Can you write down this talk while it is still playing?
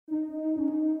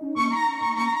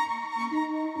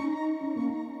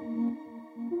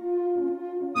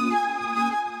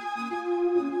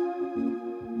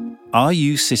Are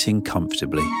you sitting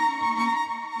comfortably?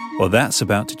 Well, that's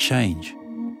about to change.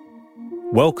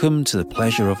 Welcome to the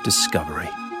pleasure of discovery.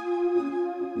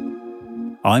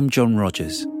 I'm John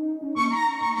Rogers,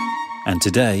 and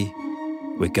today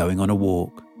we're going on a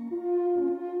walk.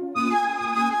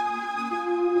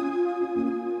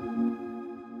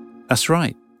 That's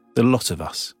right, the lot of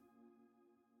us.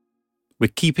 We're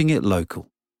keeping it local.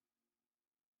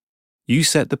 You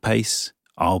set the pace,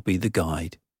 I'll be the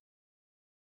guide.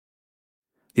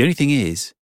 The only thing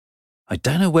is, I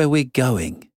don't know where we're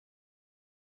going.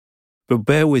 But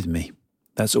bear with me,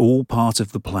 that's all part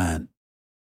of the plan.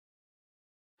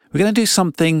 We're going to do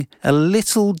something a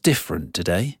little different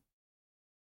today.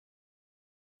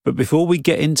 But before we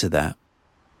get into that,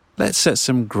 let's set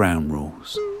some ground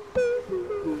rules.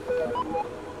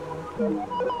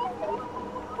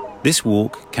 This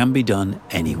walk can be done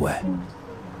anywhere.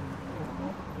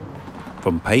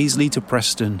 From Paisley to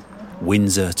Preston,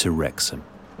 Windsor to Wrexham.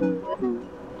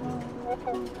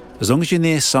 As long as you're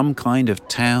near some kind of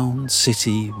town,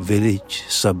 city, village,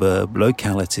 suburb,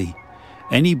 locality,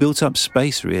 any built-up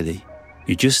space really,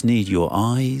 you just need your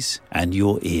eyes and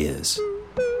your ears.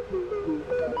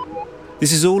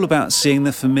 This is all about seeing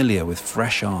the familiar with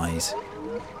fresh eyes.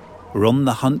 We're on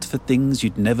the hunt for things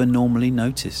you'd never normally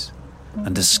notice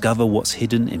and discover what's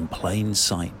hidden in plain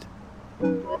sight.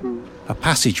 A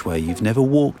passageway you've never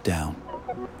walked down,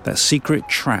 that secret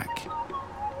track,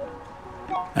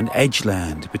 an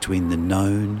edgeland between the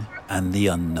known and the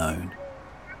unknown.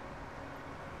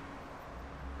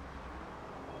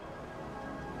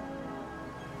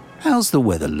 How's the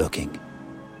weather looking?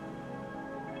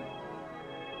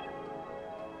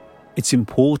 It's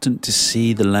important to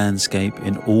see the landscape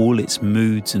in all its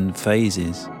moods and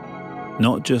phases,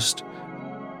 not just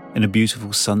in a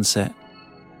beautiful sunset,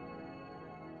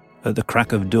 at the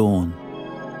crack of dawn,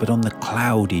 but on the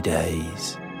cloudy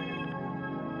days,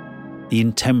 the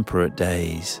intemperate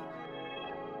days,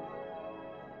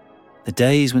 the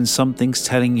days when something's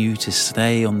telling you to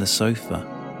stay on the sofa.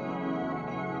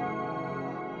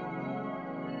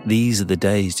 These are the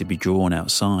days to be drawn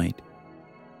outside.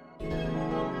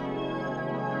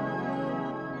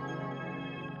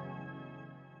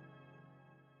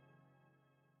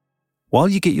 While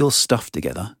you get your stuff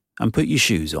together and put your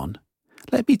shoes on,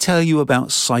 let me tell you about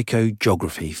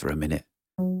psychogeography for a minute.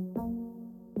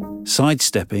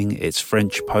 Sidestepping its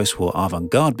French post-war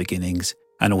avant-garde beginnings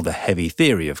and all the heavy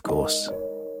theory, of course.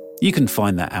 You can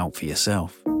find that out for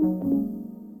yourself.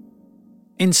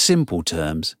 In simple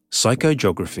terms,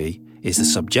 psychogeography is the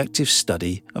subjective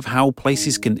study of how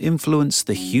places can influence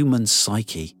the human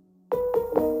psyche,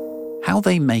 how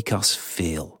they make us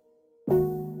feel.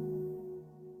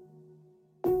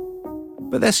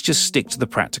 But let's just stick to the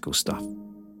practical stuff.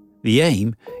 The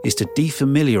aim is to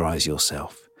defamiliarize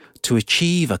yourself, to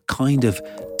achieve a kind of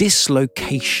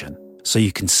dislocation so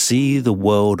you can see the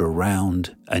world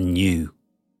around anew.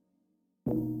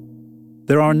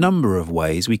 There are a number of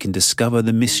ways we can discover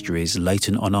the mysteries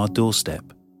latent on our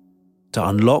doorstep, to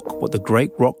unlock what the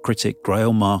great rock critic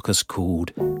Greil Marcus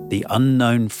called the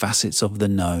unknown facets of the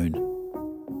known.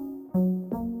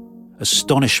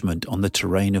 Astonishment on the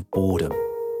terrain of boredom,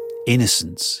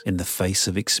 innocence in the face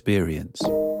of experience,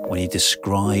 when he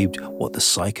described what the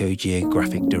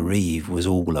psychogeographic derive was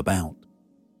all about.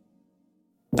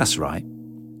 That's right.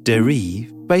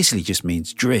 Derive basically just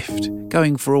means drift,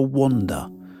 going for a wander,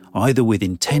 either with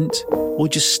intent or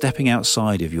just stepping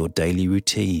outside of your daily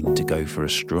routine to go for a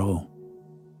stroll.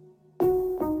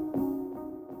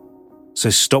 So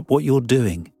stop what you're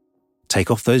doing.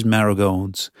 Take off those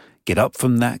marigolds, get up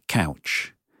from that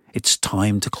couch. It's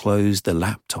time to close the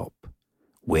laptop.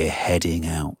 We're heading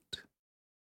out.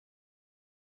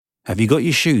 Have you got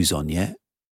your shoes on yet?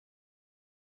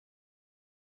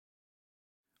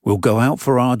 We'll go out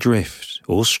for our drift,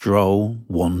 or stroll,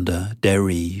 wander,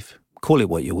 derive, call it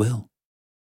what you will.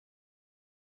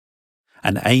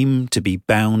 And aim to be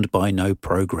bound by no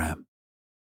program.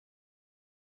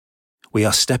 We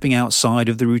are stepping outside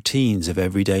of the routines of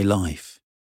everyday life.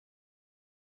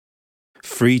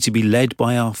 Free to be led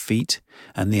by our feet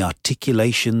and the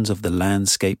articulations of the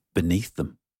landscape beneath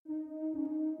them.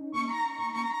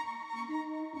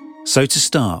 So to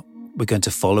start, we're going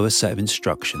to follow a set of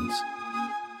instructions.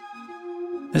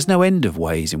 There's no end of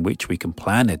ways in which we can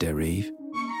plan a derive.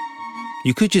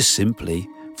 You could just simply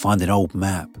find an old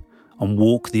map and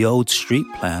walk the old street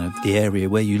plan of the area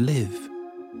where you live.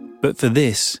 But for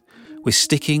this, we're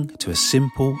sticking to a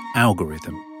simple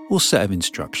algorithm, or set of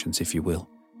instructions if you will.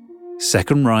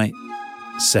 Second right,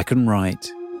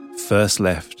 first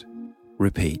left,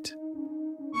 repeat.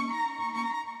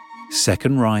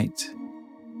 Second right,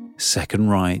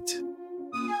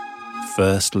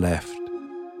 first left,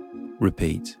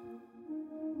 repeat.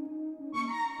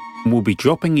 And we'll be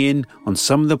dropping in on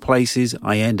some of the places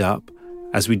I end up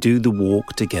as we do the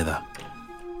walk together.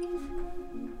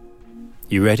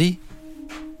 You ready?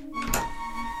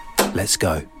 Let's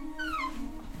go.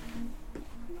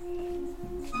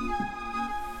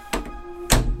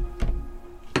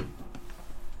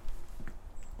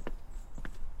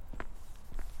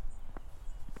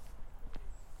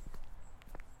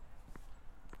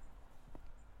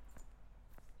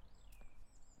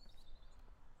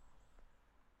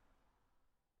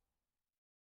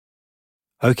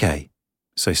 Okay,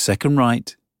 so second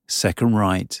right,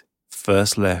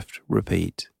 first left,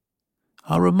 repeat.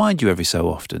 I'll remind you every so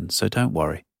often, so don't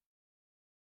worry.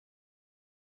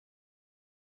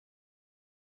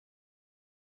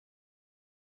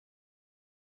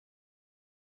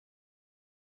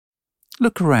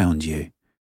 Look around you.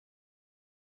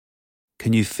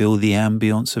 Can you feel the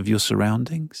ambience of your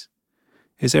surroundings?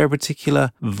 Is there a particular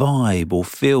vibe or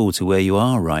feel to where you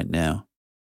are right now?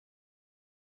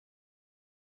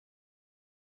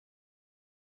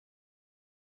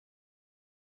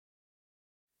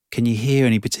 Can you hear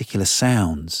any particular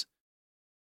sounds?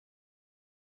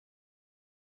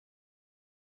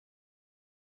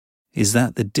 Is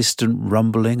that the distant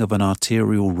rumbling of an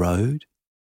arterial road?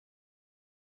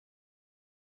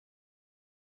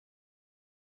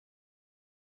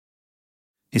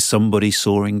 Is somebody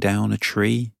soaring down a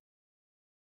tree?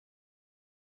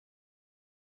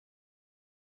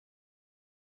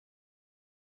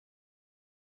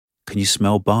 Can you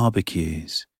smell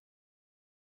barbecues?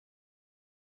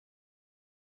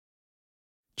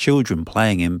 Children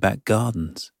playing in back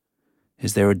gardens?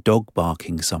 Is there a dog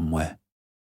barking somewhere?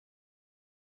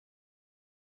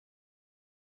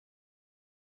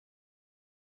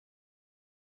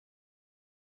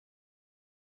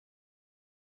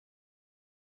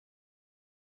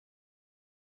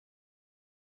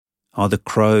 Are the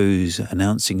crows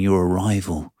announcing your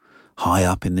arrival high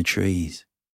up in the trees?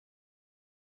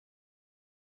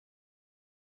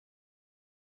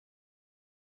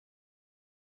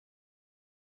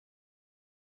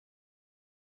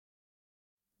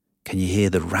 Can you hear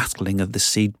the rattling of the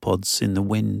seed pods in the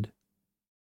wind?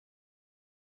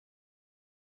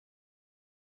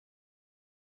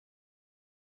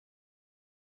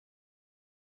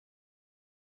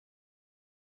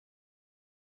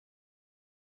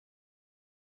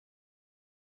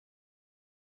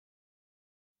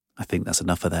 I think that's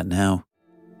enough of that now.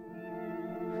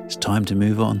 It's time to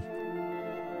move on.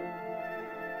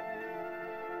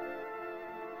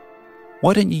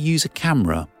 Why don't you use a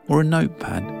camera or a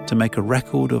notepad to make a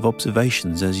record of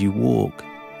observations as you walk?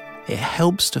 It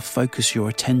helps to focus your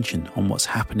attention on what's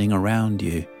happening around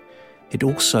you. It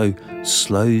also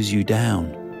slows you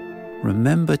down.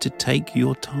 Remember to take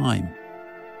your time.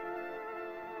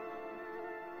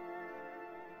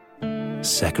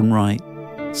 Second right,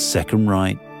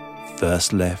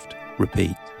 first left,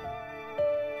 repeat.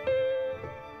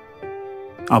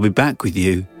 I'll be back with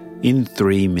you in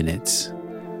 3 minutes.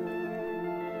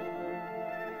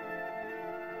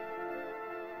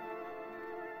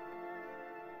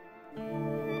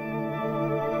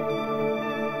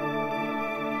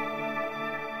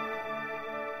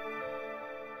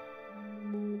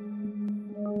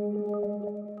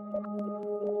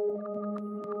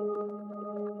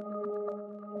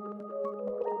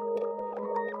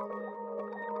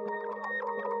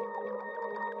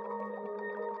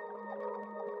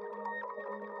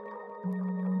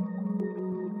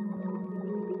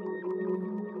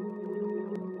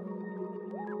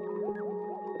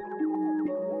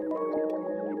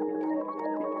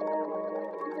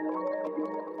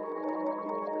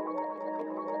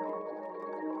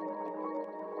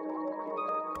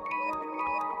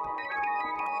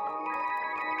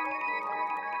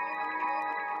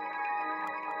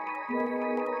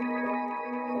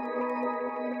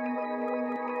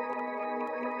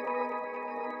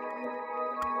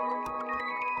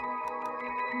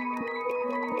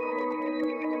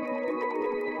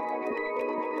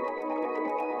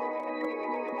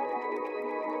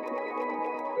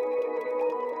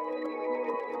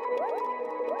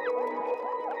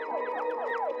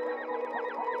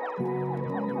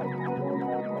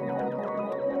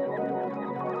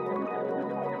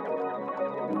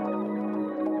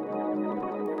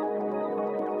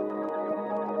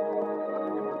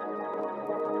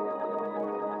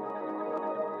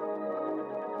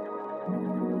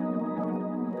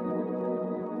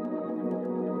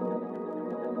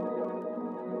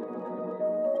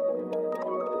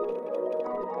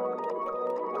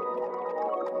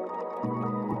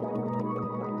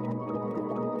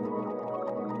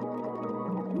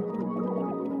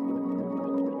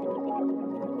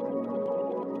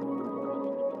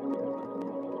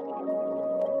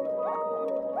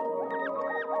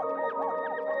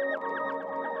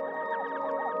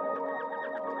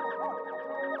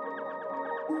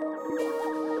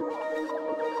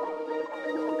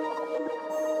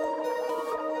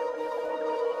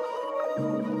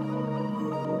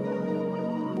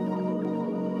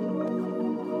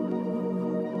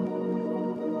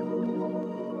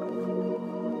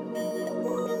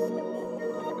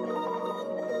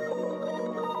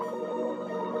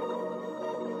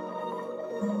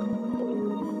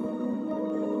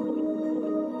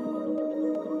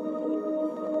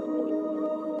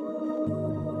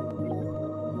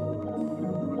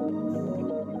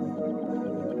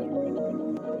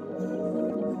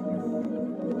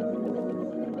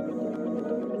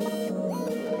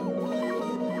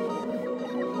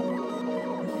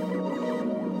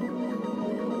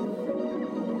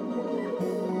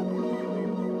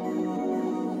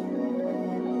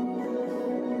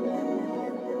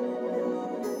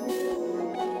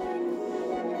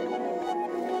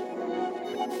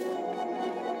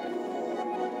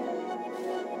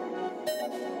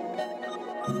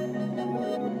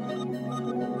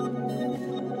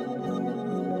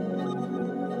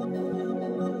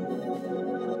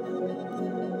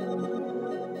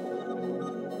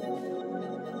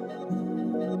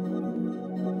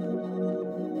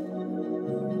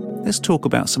 Let's talk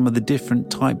about some of the different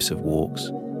types of walks.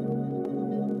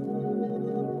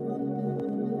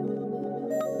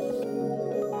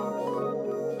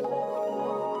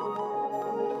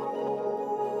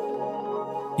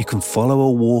 You can follow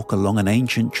a walk along an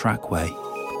ancient trackway,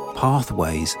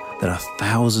 pathways that are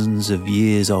thousands of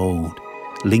years old,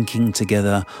 linking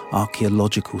together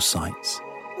archaeological sites.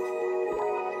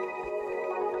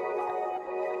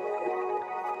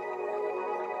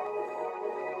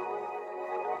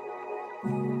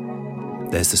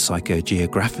 There's the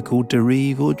psychogeographical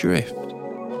derive or drift,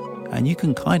 and you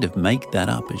can kind of make that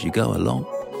up as you go along.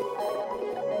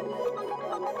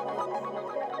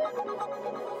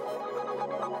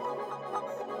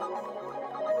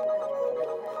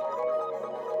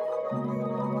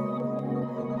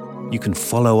 You can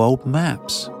follow old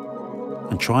maps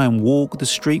and try and walk the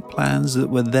street plans that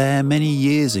were there many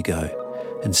years ago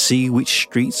and see which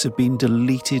streets have been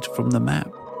deleted from the map.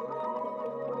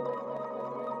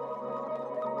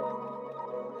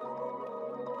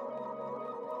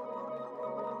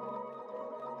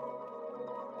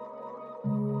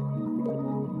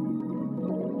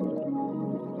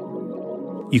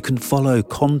 You can follow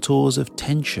contours of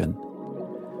tension.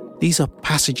 These are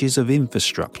passages of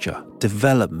infrastructure,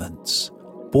 developments,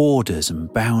 borders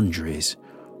and boundaries,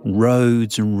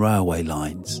 roads and railway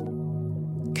lines,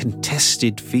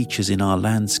 contested features in our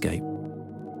landscape.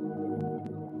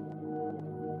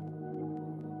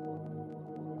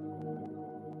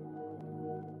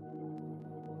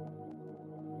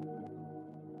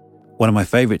 One of my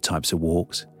favourite types of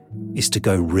walks is to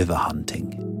go river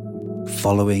hunting,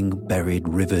 following buried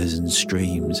rivers and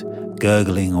streams,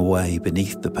 gurgling away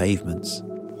beneath the pavements.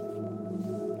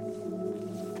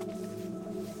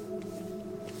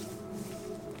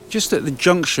 Just at the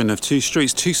junction of two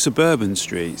streets, two suburban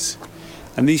streets,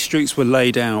 and these streets were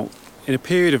laid out in a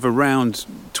period of around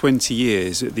 20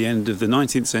 years at the end of the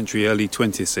 19th century, early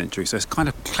 20th century. So it's kind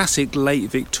of classic late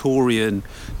Victorian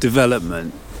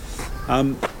development.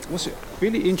 What's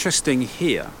really interesting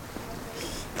here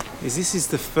is this is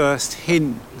the first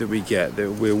hint that we get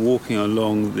that we're walking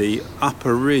along the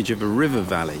upper ridge of a river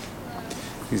valley.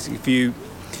 Because if you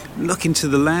look into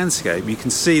the landscape, you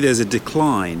can see there's a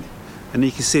decline, and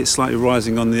you can see it slightly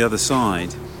rising on the other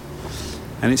side.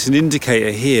 And it's an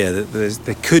indicator here that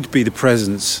there could be the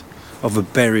presence of a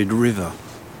buried river.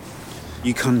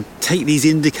 You can take these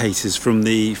indicators from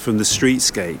the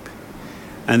streetscape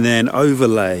and then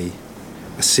overlay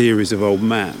a series of old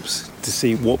maps to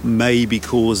see what may be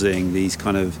causing these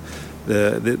kind of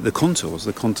the contours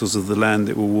of the land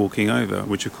that we're walking over,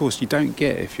 which of course you don't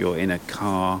get if you're in a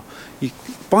car.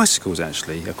 Bicycles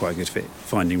actually are quite a good fit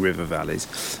finding river valleys,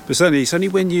 but certainly it's only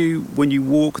when you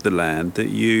walk the land that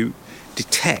you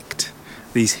detect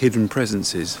these hidden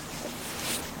presences.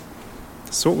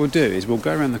 So what we'll do is we'll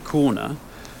go around the corner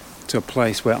to a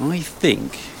place where I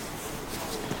think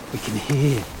we can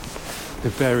hear the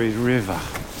buried river.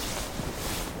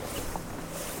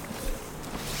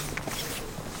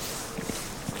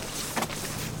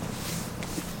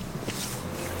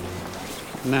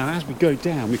 Now, as we go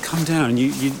down, we come down,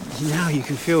 and now you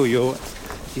can feel you're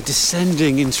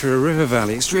descending into a river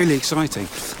valley. It's really exciting.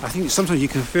 I think sometimes you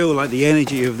can feel like the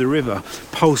energy of the river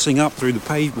pulsing up through the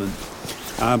pavement.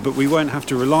 But we won't have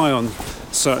to rely on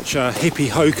such hippie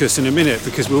hocus in a minute,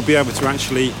 because we'll be able to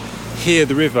actually hear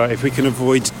the river if we can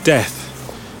avoid death.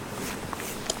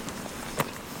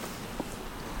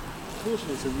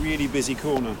 Fortunately, it's a really busy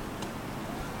corner.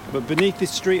 But beneath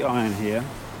this street iron here,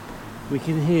 we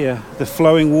can hear the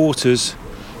flowing waters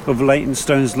of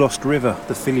Leytonstone's lost river,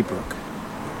 the Phillybrook.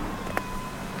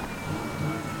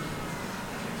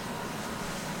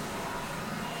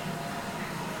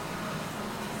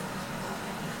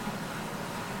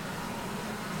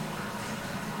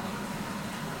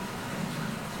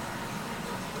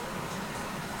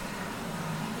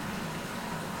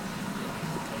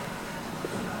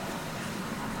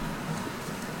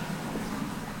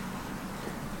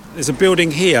 There's a building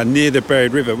here near the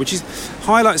buried river, which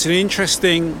highlights an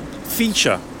interesting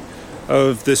feature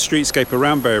of the streetscape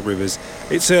around buried rivers.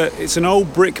 It's an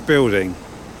old brick building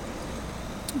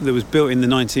that was built in the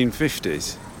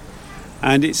 1950s,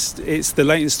 and it's the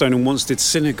Leytonstone and Wanstead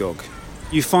Synagogue.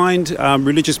 You find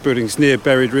religious buildings near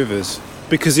buried rivers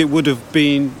because it would have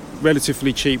been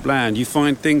relatively cheap land. You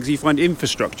find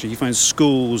infrastructure, you find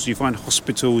schools, you find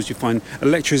hospitals, you find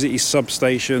electricity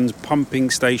substations, pumping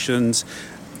stations,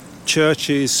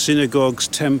 churches, synagogues,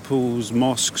 temples,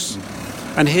 mosques.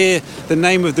 And here the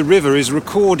name of the river is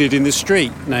recorded in the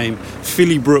street name,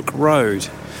 Phillybrook Road.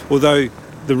 Although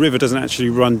the river doesn't actually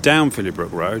run down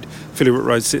Phillybrook Road. Phillybrook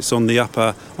Road sits on the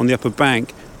upper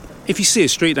bank. If you see a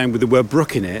street name with the word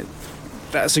brook in it,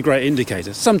 that's a great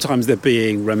indicator. Sometimes they're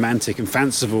being romantic and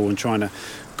fanciful and trying to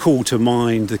call to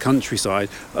mind the countryside.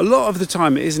 A lot of the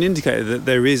time it is an indicator that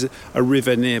there is a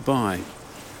river nearby.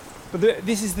 But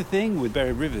this is the thing with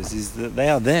buried rivers, is that they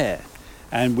are there,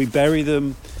 and we bury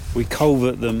them, we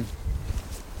culvert them,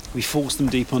 we force them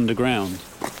deep underground,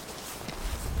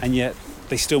 and yet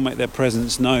they still make their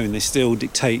presence known. They still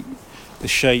dictate the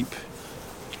shape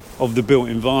of the built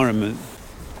environment.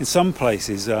 In some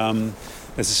places, there's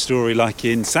a story like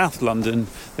in South London,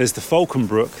 there's the Falcon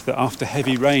Brook that after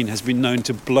heavy rain has been known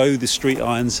to blow the street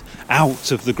irons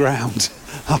out of the ground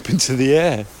up into the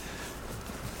air,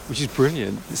 which is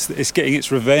brilliant. It's getting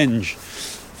its revenge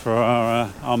for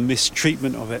our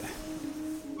mistreatment of it.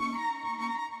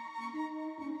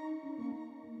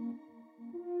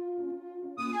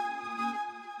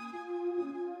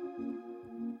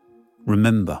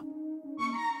 Remember,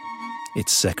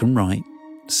 it's second right,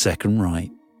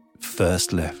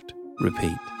 first left,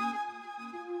 repeat.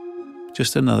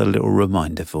 Just another little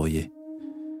reminder for you.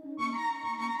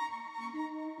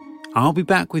 I'll be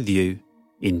back with you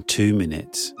in 2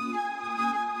 minutes.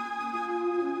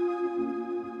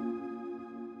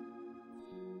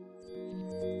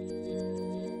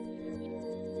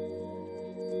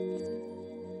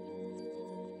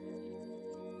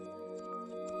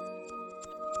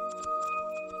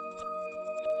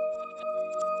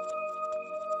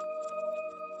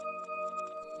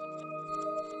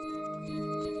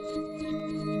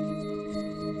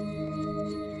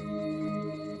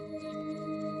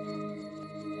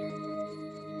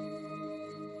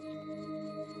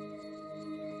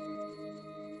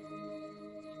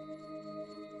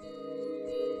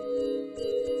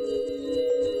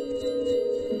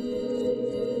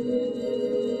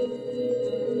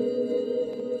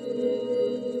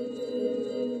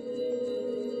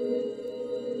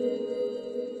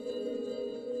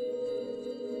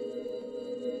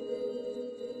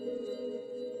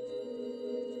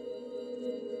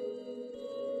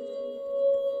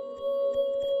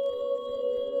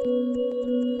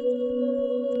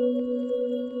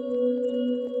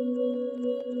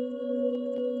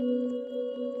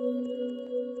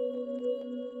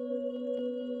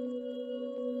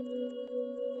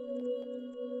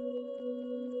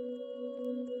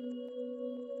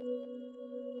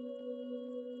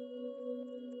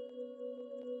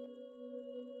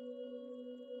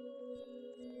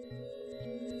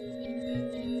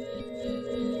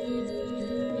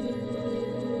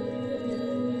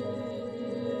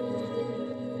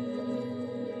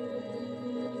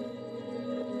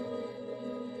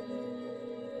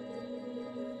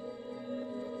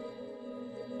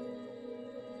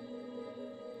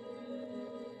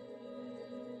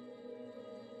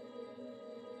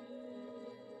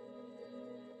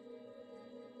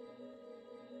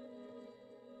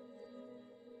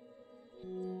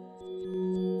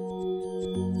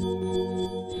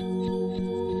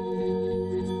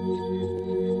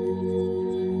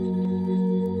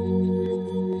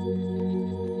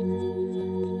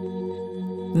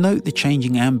 Note the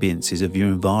changing ambiences of your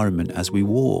environment as we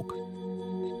walk.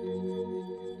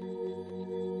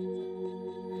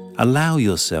 Allow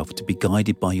yourself to be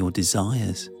guided by your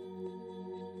desires.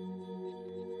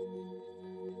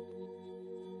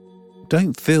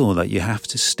 Don't feel that you have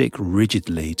to stick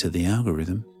rigidly to the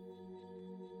algorithm.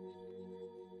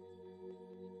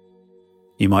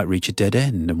 You might reach a dead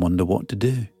end and wonder what to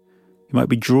do. You might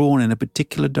be drawn in a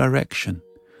particular direction,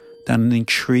 down an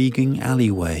intriguing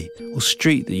alleyway or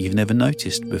street that you've never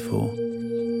noticed before.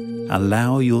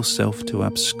 Allow yourself to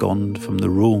abscond from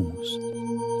the rules.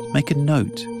 Make a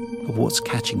note of what's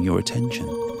catching your attention.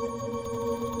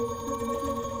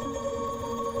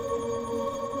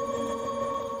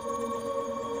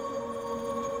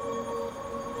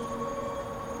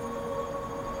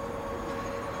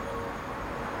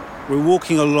 We're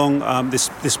walking along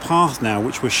this path now,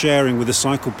 which we're sharing with a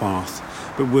cycle path.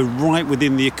 but we're right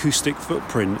within the acoustic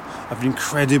footprint of an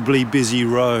incredibly busy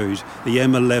road, the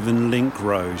M11 Link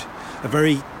Road, a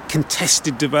very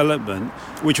contested development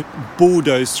which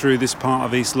bulldozed through this part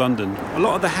of East London. A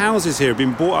lot of the houses here have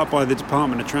been bought up by the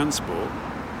Department of Transport,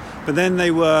 but then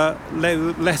they were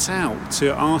let out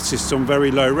to artists on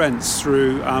very low rents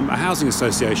through a housing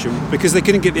association because they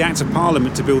couldn't get the Act of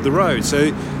Parliament to build the road.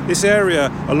 So this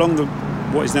area along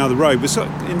what is now the road was sort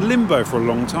of in limbo for a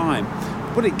long time.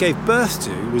 What it gave birth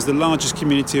to was the largest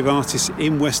community of artists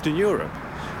in Western Europe.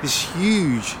 This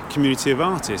huge community of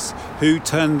artists who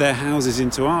turned their houses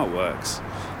into artworks.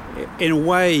 In a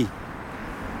way,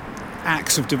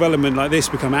 acts of development like this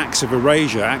become acts of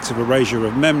erasure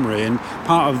of memory, and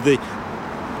part of the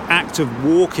act of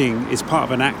walking is part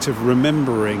of an act of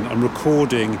remembering and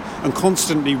recording and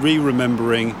constantly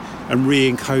re-remembering and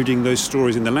re-encoding those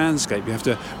stories in the landscape. You have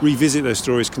to revisit those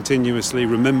stories continuously,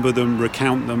 remember them,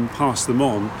 recount them, pass them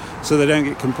on, so they don't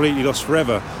get completely lost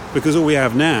forever, because all we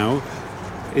have now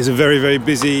is a very, very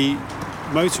busy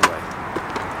motorway.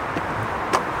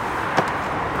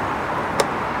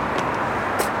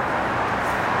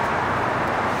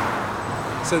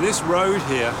 So this road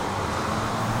here,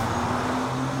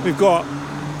 we've got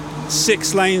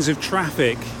 6 lanes of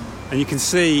traffic, and you can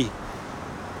see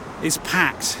it's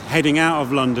packed heading out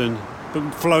of London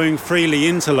but flowing freely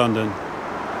into London.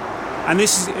 And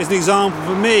this is an example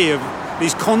for me of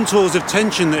these contours of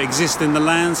tension that exist in the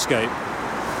landscape.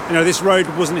 You know, this road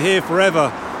wasn't here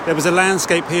forever. There was a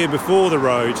landscape here before the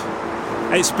road.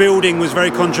 Its building was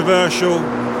very controversial.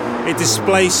 It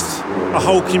displaced a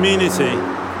whole community.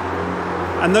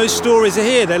 And those stories are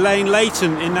here. They're laying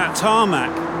latent in that tarmac.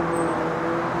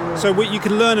 So you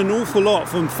can learn an awful lot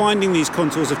from finding these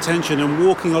contours of tension and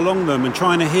walking along them and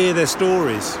trying to hear their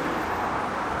stories.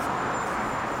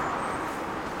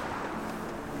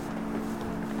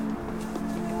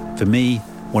 For me,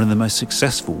 one of the most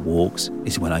successful walks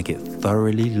is when I get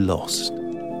thoroughly lost.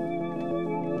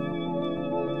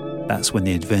 That's when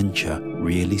the adventure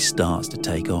really starts to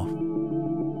take off.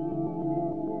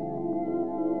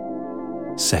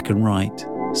 Second right,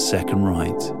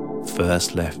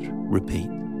 first left, repeat.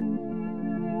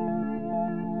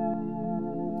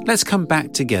 Let's come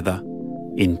back together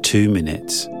in 2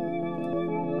 minutes.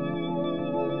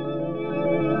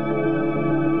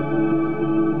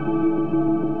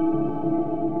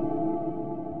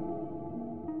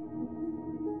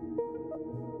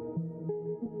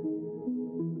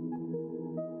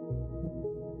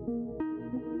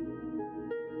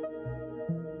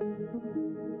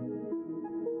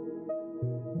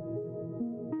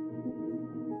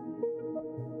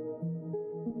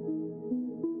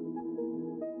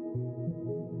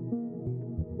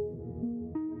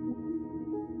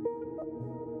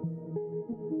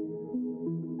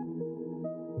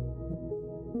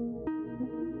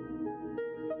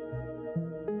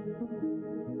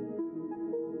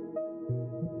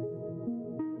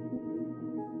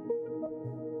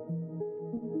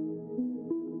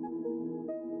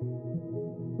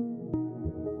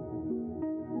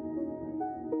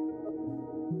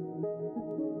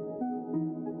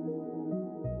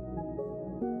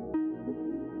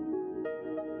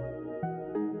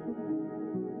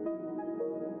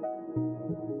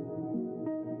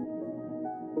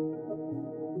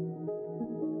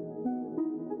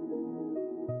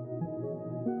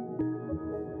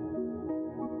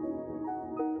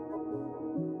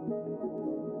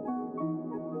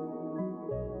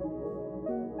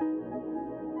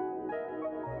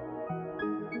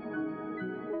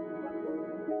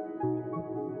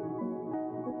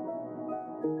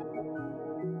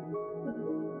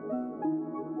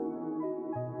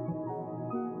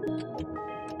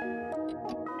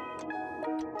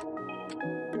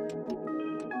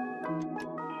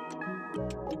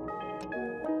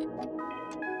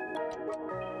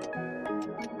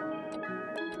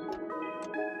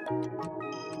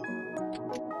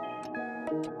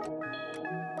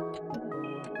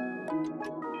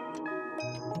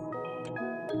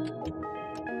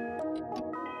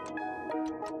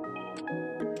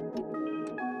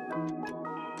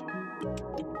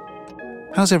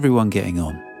 How's everyone getting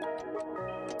on?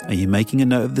 Are you making a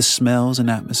note of the smells and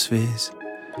atmospheres?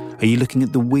 Are you looking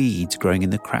at the weeds growing in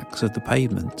the cracks of the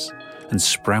pavements and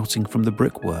sprouting from the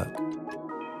brickwork?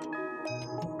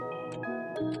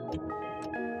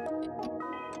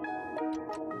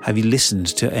 Have you listened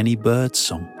to any bird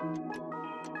song?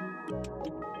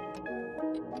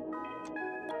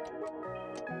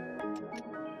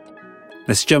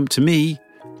 Let's jump to me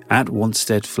at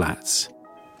Wanstead Flats.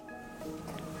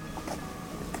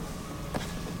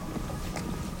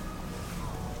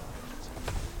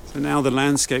 So now the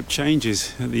landscape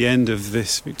changes at the end of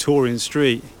this Victorian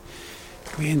street.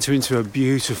 We enter into a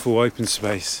beautiful open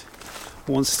space,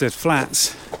 Wanstead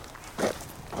Flats.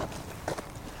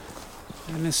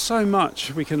 And there's so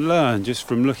much we can learn just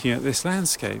from looking at this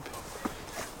landscape.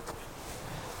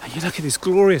 And you look at this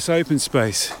glorious open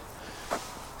space,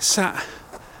 sat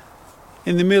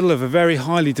in the middle of a very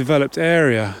highly developed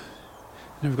area.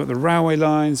 And we've got the railway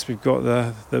lines, we've got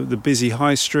the busy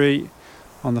high street.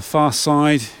 On the far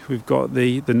side, we've got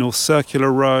the North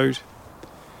Circular Road.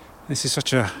 This is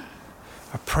such a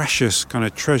precious kind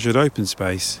of treasured open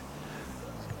space.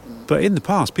 But in the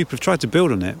past, people have tried to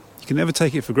build on it. You can never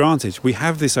take it for granted. We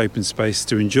have this open space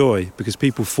to enjoy because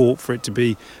people fought for it to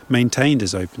be maintained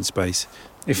as open space.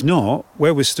 If not,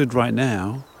 where we're stood right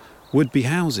now would be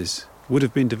houses, would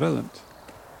have been developed.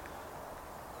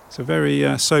 It's a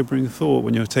very sobering thought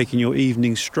when you're taking your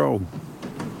evening stroll.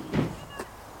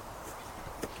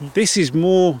 This is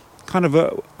more kind of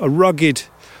a rugged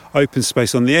open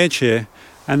space on the edge here,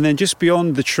 and then just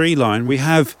beyond the tree line we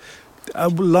have a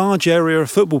large area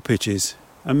of football pitches,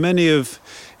 and many of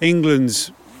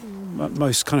England's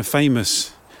most kind of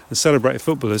famous and celebrated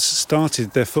footballers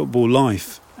started their football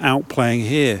life out playing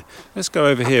here. Let's go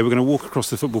over here. We're going to walk across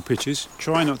the football pitches,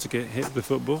 try not to get hit with the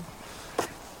football,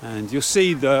 and you'll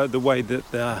see the way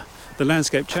that the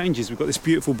landscape changes. We've got this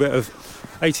beautiful bit of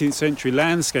 18th century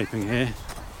landscaping here.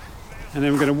 And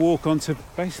then we're going to walk onto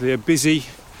basically a busy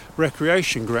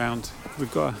recreation ground. We've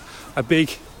got a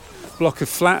big block of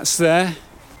flats there.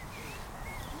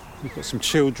 We've got some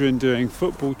children doing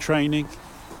football training.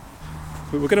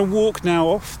 But we're going to walk now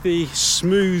off the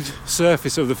smooth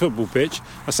surface of the football pitch.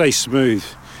 I say smooth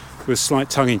with slight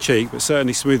tongue in cheek, but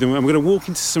certainly smooth. And we're going to walk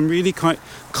into some really quite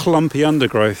clumpy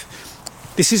undergrowth.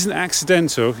 This isn't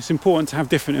accidental. It's important to have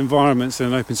different environments in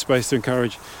an open space to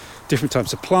encourage different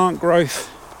types of plant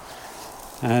growth.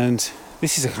 And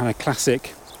this is a kind of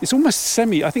classic, it's almost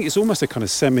I think it's almost a kind of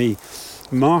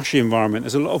semi-marshy environment.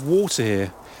 There's a lot of water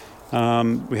here.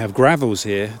 We have gravels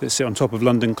here that sit on top of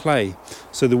London clay.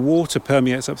 So the water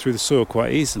permeates up through the soil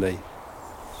quite easily.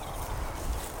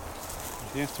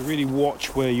 You have to really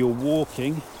watch where you're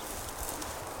walking.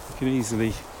 You can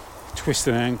easily twist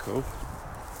an ankle.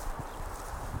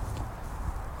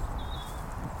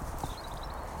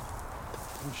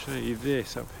 I'll show you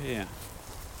this up here.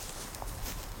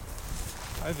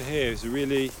 Over here is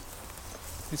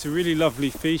it's a really lovely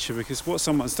feature, because what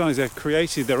someone's done is they've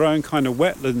created their own kind of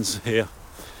wetlands here,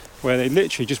 where they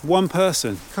literally, just one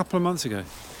person a couple of months ago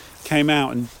came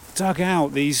out and dug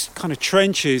out these kind of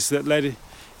trenches that led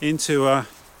into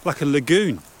like a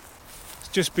lagoon. It's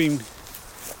just been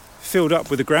filled up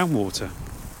with the groundwater,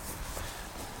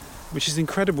 which is an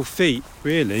incredible feat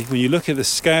really when you look at the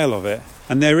scale of it.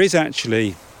 And there is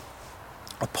actually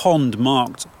a pond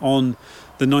marked on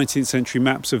the 19th century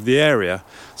maps of the area.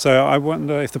 So I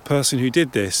wonder if the person who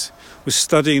did this was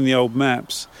studying the old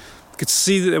maps, could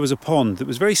see that there was a pond that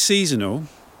was very seasonal,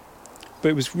 but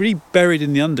it was really buried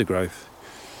in the undergrowth.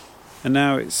 And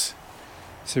now it's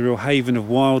a real haven of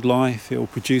wildlife. It will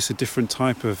produce a different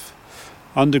type of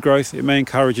undergrowth. It may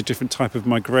encourage a different type of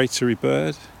migratory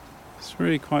bird. It's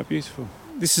really quite beautiful.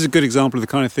 This is a good example of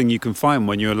the kind of thing you can find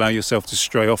when you allow yourself to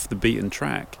stray off the beaten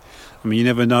track. I mean, you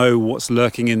never know what's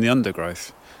lurking in the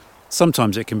undergrowth.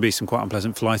 Sometimes it can be some quite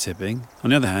unpleasant fly tipping. On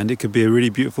the other hand, it could be a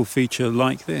really beautiful feature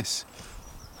like this.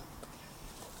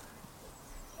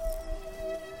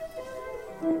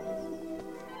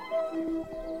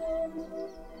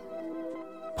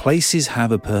 Places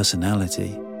have a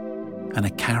personality and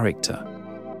a character.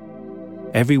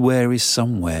 Everywhere is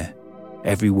somewhere.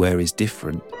 Everywhere is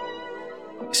different.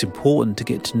 It's important to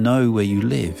get to know where you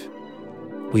live.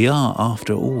 We are,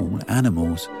 after all,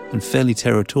 animals, and fairly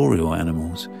territorial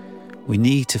animals. We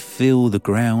need to feel the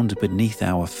ground beneath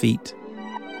our feet.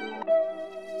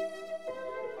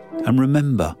 And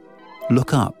remember,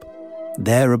 look up,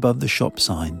 there above the shop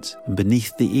signs and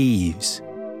beneath the eaves.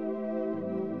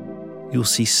 You'll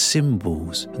see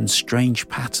symbols and strange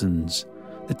patterns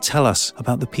that tell us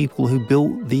about the people who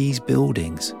built these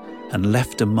buildings and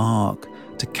left a mark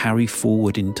to carry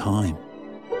forward in time.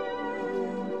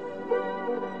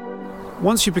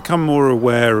 Once you become more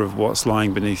aware of what's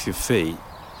lying beneath your feet,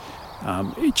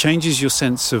 it changes your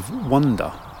sense of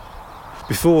wonder.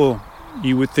 Before,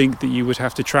 you would think that you would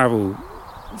have to travel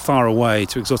far away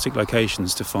to exotic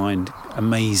locations to find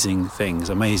amazing things,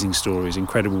 amazing stories,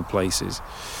 incredible places,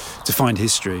 to find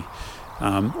history.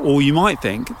 Or you might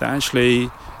think that actually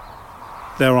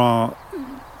there are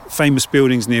famous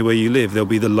buildings near where you live. There'll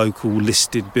be the local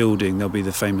listed building, there'll be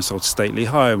the famous old stately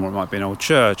home, or it might be an old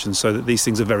church, and so that these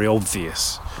things are very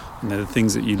obvious the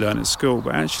things that you learn at school,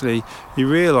 but actually you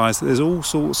realise that there's all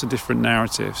sorts of different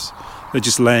narratives that are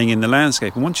just laying in the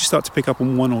landscape. And once you start to pick up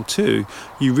on one or two,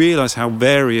 you realise how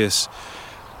various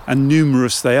and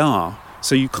numerous they are.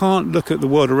 So you can't look at the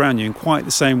world around you in quite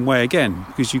the same way again,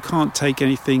 because you can't take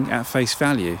anything at face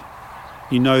value.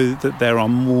 You know that there are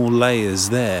more layers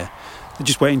there. They're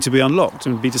just waiting to be unlocked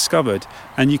and be discovered.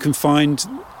 And you can find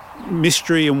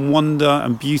mystery and wonder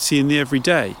and beauty in the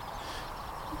everyday.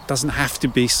 It doesn't have to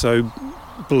be so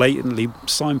blatantly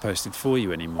signposted for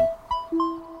you anymore.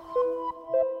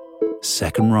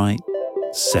 Second right,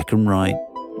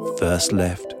 first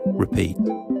left, repeat.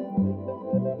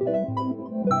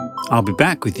 I'll be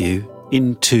back with you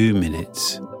in 2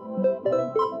 minutes.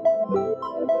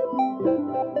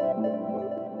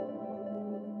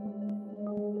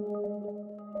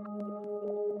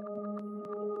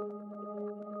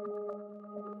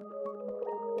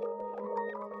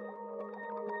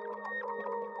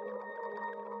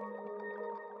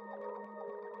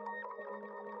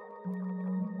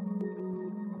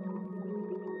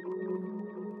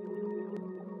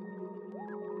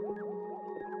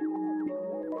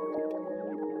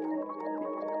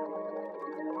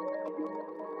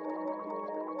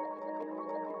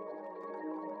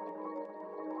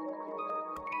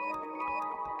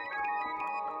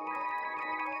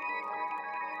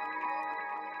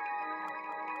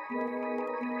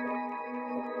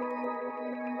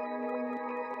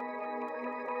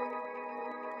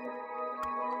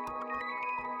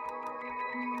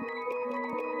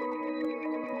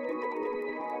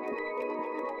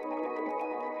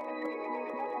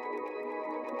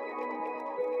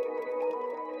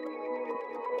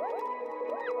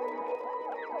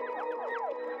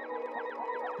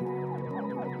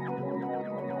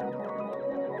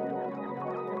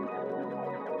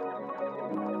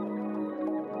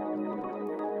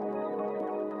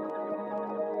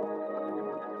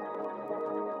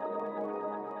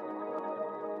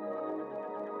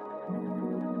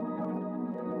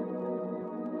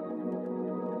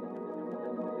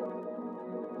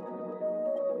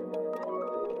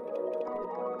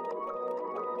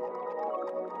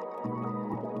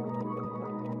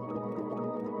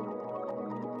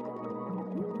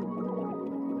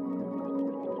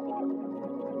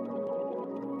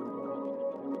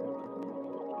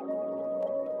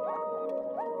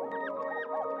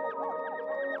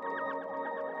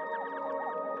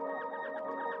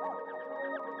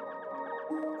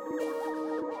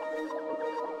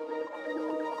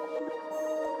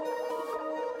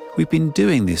 We've been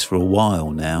doing this for a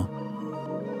while now.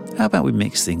 How about we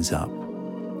mix things up?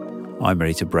 I'm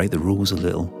ready to break the rules a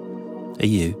little. Are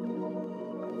you?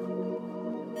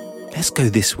 Let's go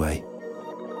this way.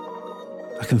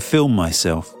 I can feel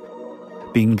myself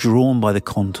being drawn by the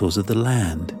contours of the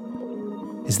land.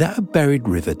 Is that a buried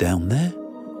river down there?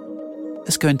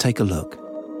 Let's go and take a look.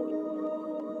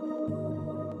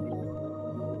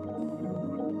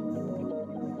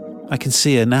 I can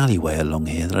see an alleyway along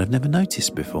here that I've never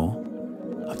noticed before.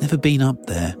 I've never been up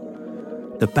there.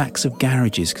 The backs of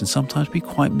garages can sometimes be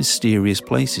quite mysterious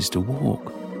places to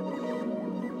walk.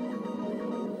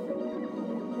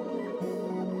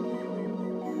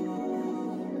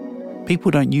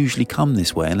 People don't usually come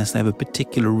this way unless they have a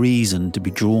particular reason to be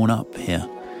drawn up here.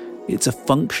 It's a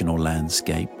functional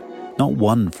landscape, not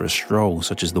one for a stroll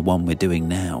such as the one we're doing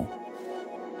now.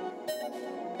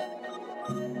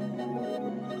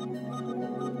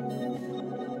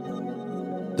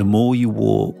 The more you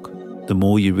walk, the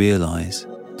more you realise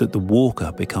that the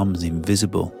walker becomes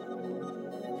invisible.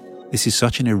 This is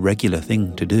such an irregular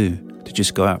thing to do, to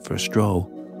just go out for a stroll,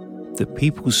 that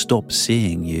people stop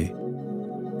seeing you,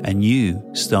 and you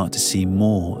start to see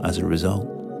more as a result.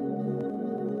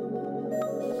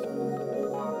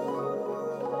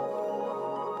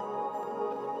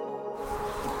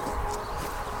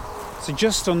 So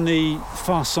just on the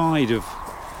far side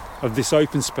of this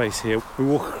open space here, we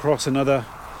walk across another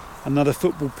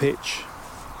football pitch,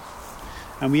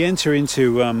 and we enter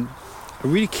into a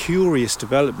really curious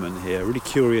development here, a really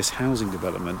curious housing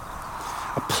development.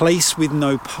 A place with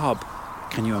no pub.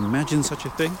 Can you imagine such a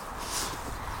thing?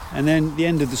 And then the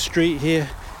end of the street here,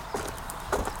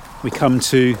 we come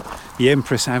to the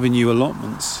Empress Avenue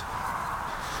allotments.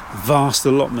 Vast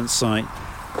allotment site.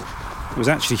 It was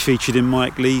actually featured in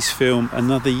Mike Leigh's film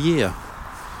Another Year.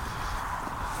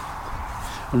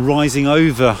 And rising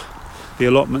over the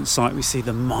allotment site, we see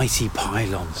the mighty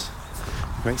pylons,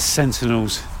 great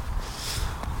sentinels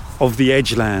of the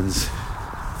edgelands.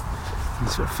 I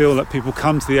sort of feel that people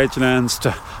come to the edgelands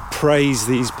to praise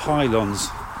these pylons.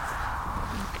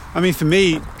 I mean, for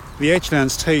me, the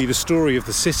edgelands tell you the story of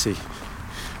the city.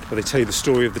 where they tell you the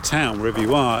story of the town wherever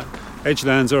you are.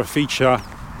 Edgelands are a feature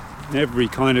in every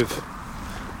kind of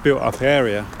built-up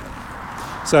area.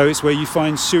 So it's where you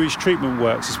find sewage treatment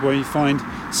works, it's where you find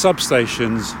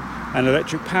substations and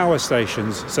electric power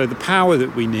stations. So the power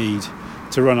that we need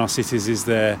to run our cities is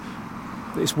there.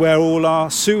 It's where all our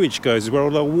sewage goes, it's where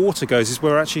all our water goes, it's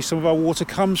where actually some of our water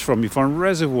comes from. You find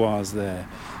reservoirs there.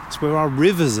 It's where our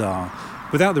rivers are.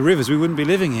 Without the rivers, we wouldn't be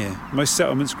living here. Most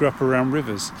settlements grew up around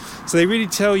rivers. So they really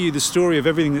tell you the story of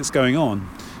everything that's going on.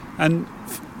 And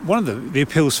one of the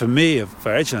appeals for me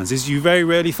for Edgelands is you very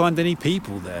rarely find any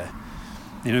people there.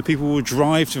 You know, people will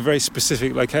drive to very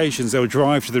specific locations. They'll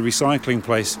drive to the recycling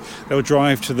place. They'll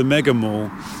drive to the mega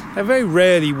mall. They very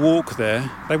rarely walk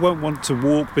there. They won't want to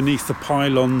walk beneath the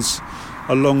pylons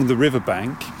along the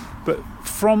riverbank. But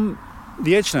from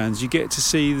the Edgelands, you get to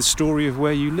see the story of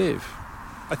where you live.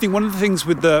 I think one of the things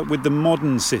with the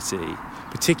modern city,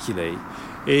 particularly,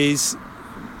 is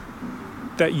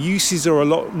that uses are a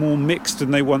lot more mixed than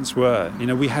they once were. You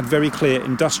know, we had very clear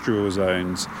industrial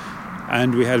zones,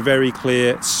 and we had very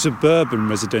clear suburban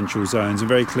residential zones and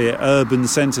very clear urban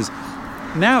centres.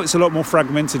 Now it's a lot more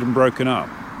fragmented and broken up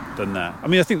than that. I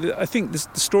mean, I think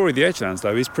the story of the Edgelands,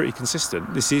 though, is pretty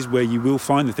consistent. This is where you will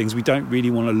find the things we don't really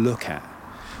want to look at.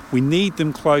 We need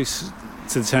them close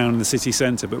to the town and the city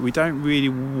centre, but we don't really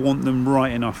want them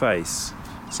right in our face.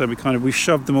 So we've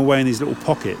shoved them away in these little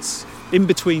pockets, in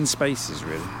between spaces,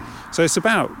 really. So it's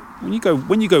about when you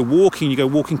go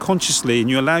walking consciously, and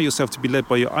you allow yourself to be led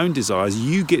by your own desires.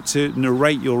 You get to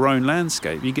narrate your own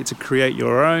landscape. You get to create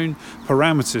your own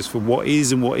parameters for what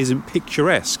is and what isn't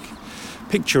picturesque.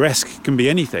 Picturesque can be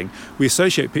anything. We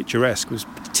associate picturesque with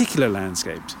particular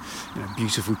landscapes, you know,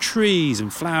 beautiful trees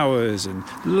and flowers and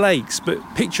lakes. But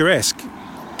picturesque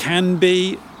can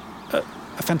be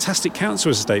a fantastic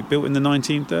council estate built in the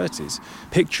 1930s.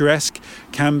 Picturesque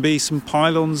can be some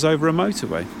pylons over a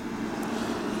motorway.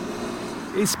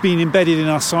 It's been embedded in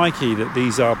our psyche that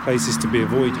these are places to be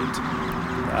avoided,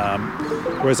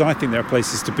 whereas I think they're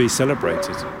places to be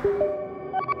celebrated.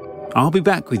 I'll be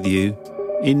back with you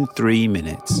in 3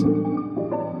 minutes.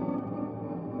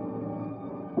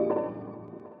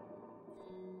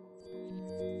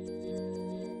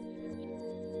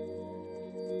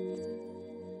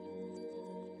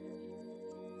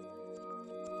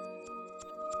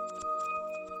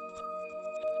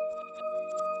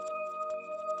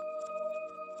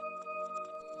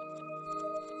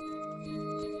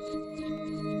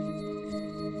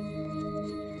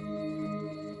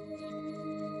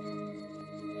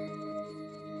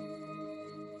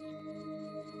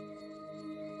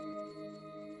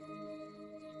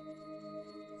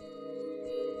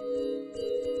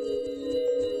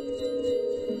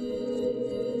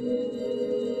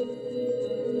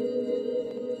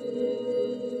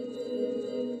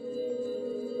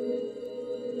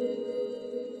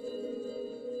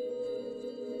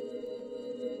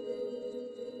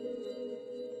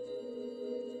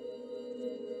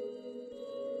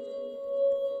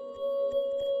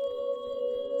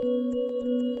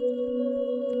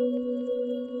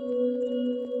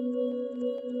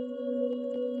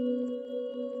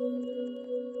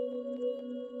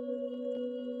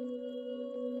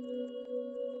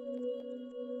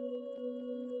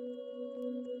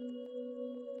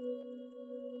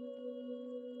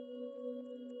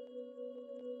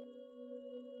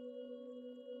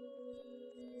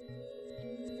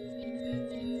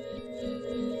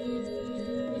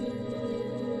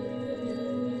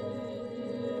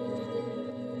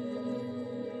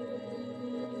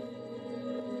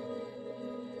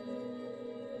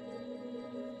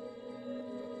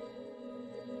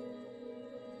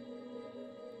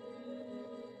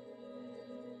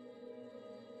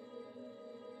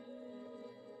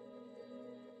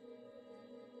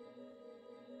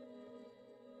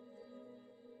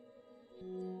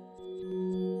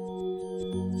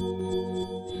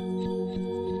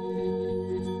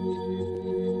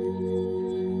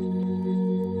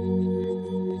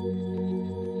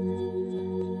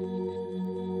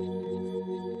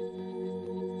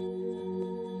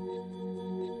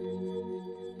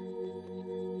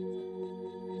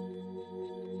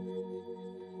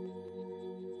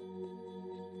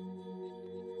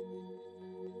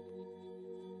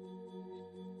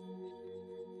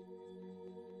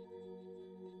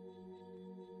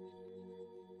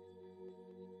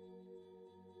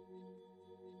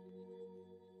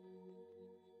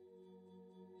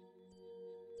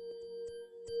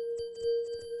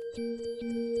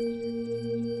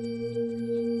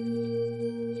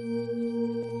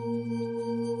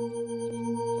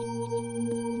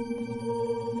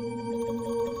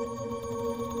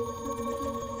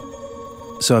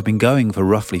 So I've been going for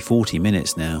roughly 40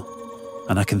 minutes now,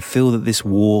 and I can feel that this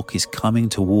walk is coming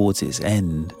towards its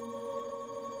end.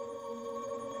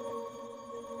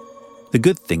 The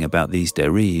good thing about these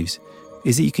dérives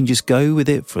is that you can just go with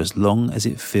it for as long as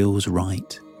it feels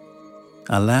right.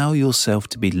 Allow yourself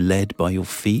to be led by your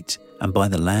feet and by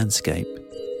the landscape.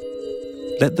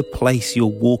 Let the place you're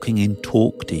walking in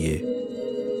talk to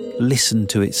you. Listen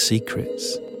to its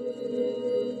secrets.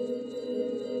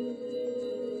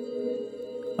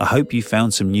 I hope you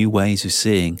found some new ways of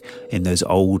seeing in those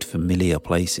old familiar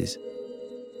places.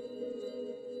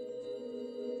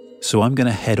 So I'm going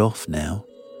to head off now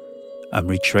and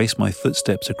retrace my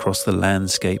footsteps across the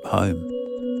landscape home.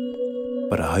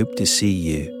 But I hope to see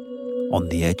you on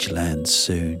the Edgelands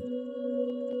soon.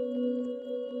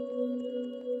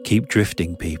 Keep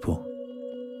drifting, people.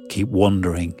 Keep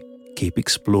wandering, keep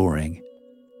exploring.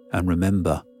 And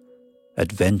remember,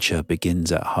 adventure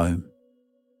begins at home.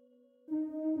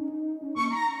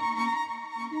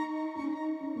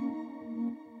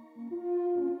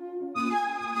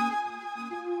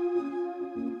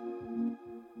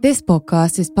 This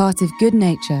podcast is part of Good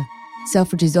Nature,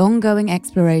 Selfridge's ongoing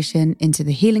exploration into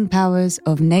the healing powers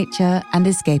of nature and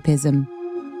escapism.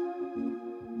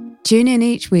 Tune in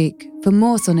each week for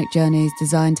more sonic journeys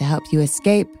designed to help you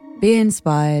escape, be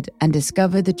inspired, and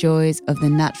discover the joys of the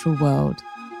natural world.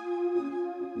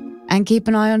 And keep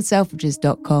an eye on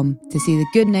Selfridges.com to see the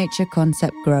Good Nature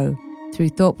concept grow through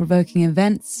thought-provoking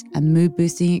events and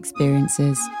mood-boosting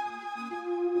experiences.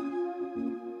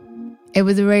 It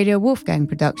was a Radio Wolfgang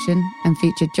production and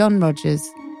featured John Rogers.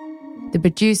 The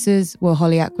producers were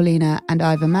Holly Aquilina and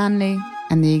Ivor Manley,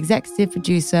 and the executive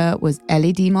producer was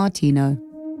Ellie Di Martino.